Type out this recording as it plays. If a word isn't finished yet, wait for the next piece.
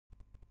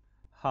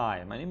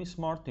Hi, my name is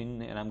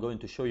Martin and I'm going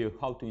to show you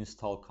how to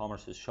install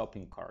Comersus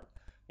shopping cart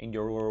in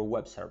your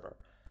web server.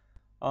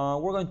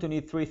 We're going to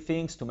need three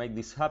things to make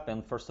this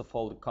happen. First of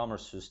all, the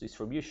Comersus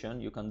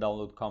distribution. You can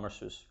download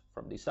Comersus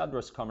from this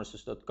address,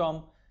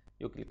 comersus.com.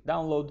 You click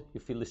download, you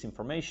fill this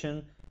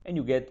information, and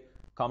you get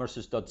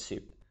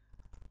comersus.zip.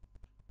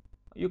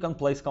 You can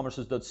place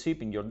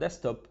comersus.zip in your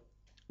desktop.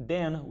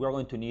 Then we're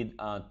going to need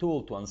a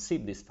tool to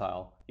unzip this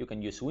file. You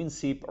can use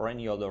WinZip or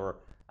any other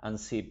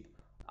unzip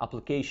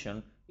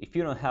application. If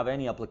you don't have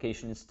any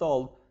application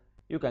installed,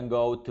 you can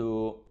go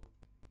to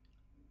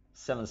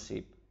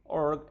 7zip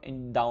or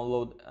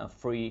download a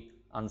free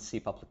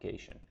unzip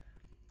application.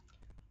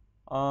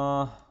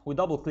 We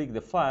double click the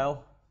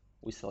file,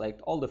 we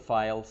select all the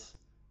files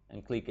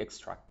and click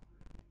extract.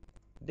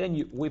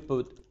 Then we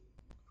put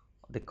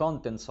the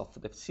contents of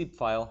the zip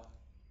file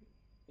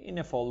in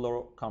a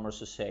folder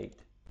Comersus 8.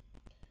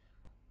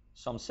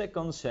 Some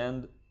seconds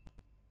and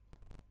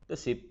the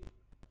zip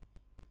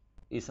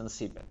is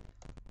unzipped.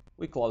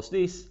 We close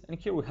this, and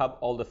here we have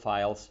all the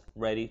files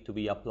ready to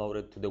be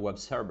uploaded to the web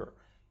server.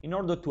 In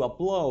order to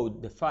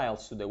upload the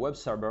files to the web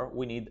server,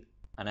 we need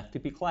an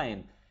FTP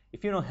client.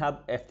 If you don't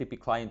have FTP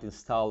client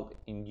installed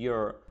in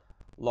your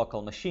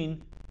local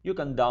machine, you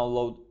can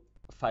download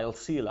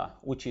FileZilla,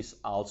 which is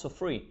also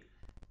free.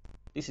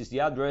 This is the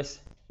address,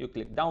 you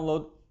click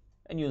download,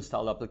 and you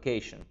install the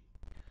application.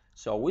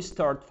 So we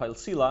start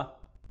FileZilla,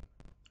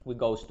 we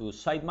go to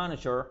Site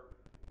Manager,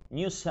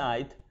 New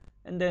Site,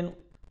 and then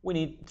we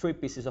need three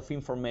pieces of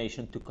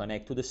information to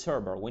connect to the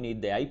server. We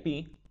need the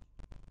IP,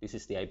 this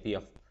is the IP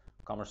of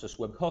Comersus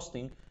web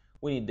hosting,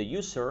 we need the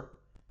user,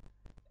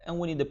 and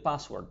we need the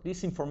password.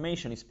 This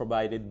information is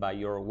provided by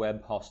your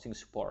web hosting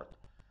support.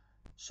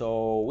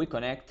 So we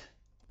connect,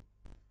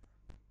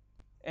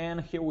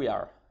 and here we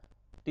are.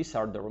 These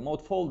are the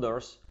remote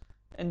folders,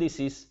 and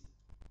this is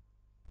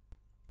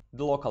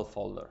the local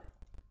folder.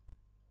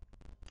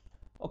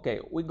 Okay,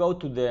 we go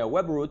to the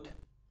web root,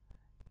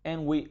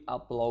 and we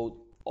upload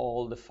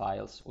all the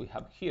files we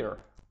have here.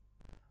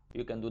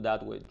 You can do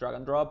that with drag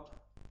and drop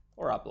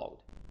or upload.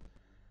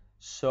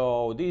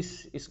 So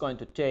this is going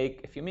to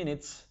take a few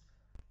minutes.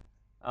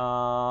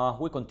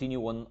 We continue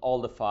when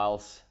all the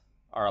files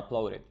are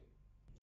uploaded.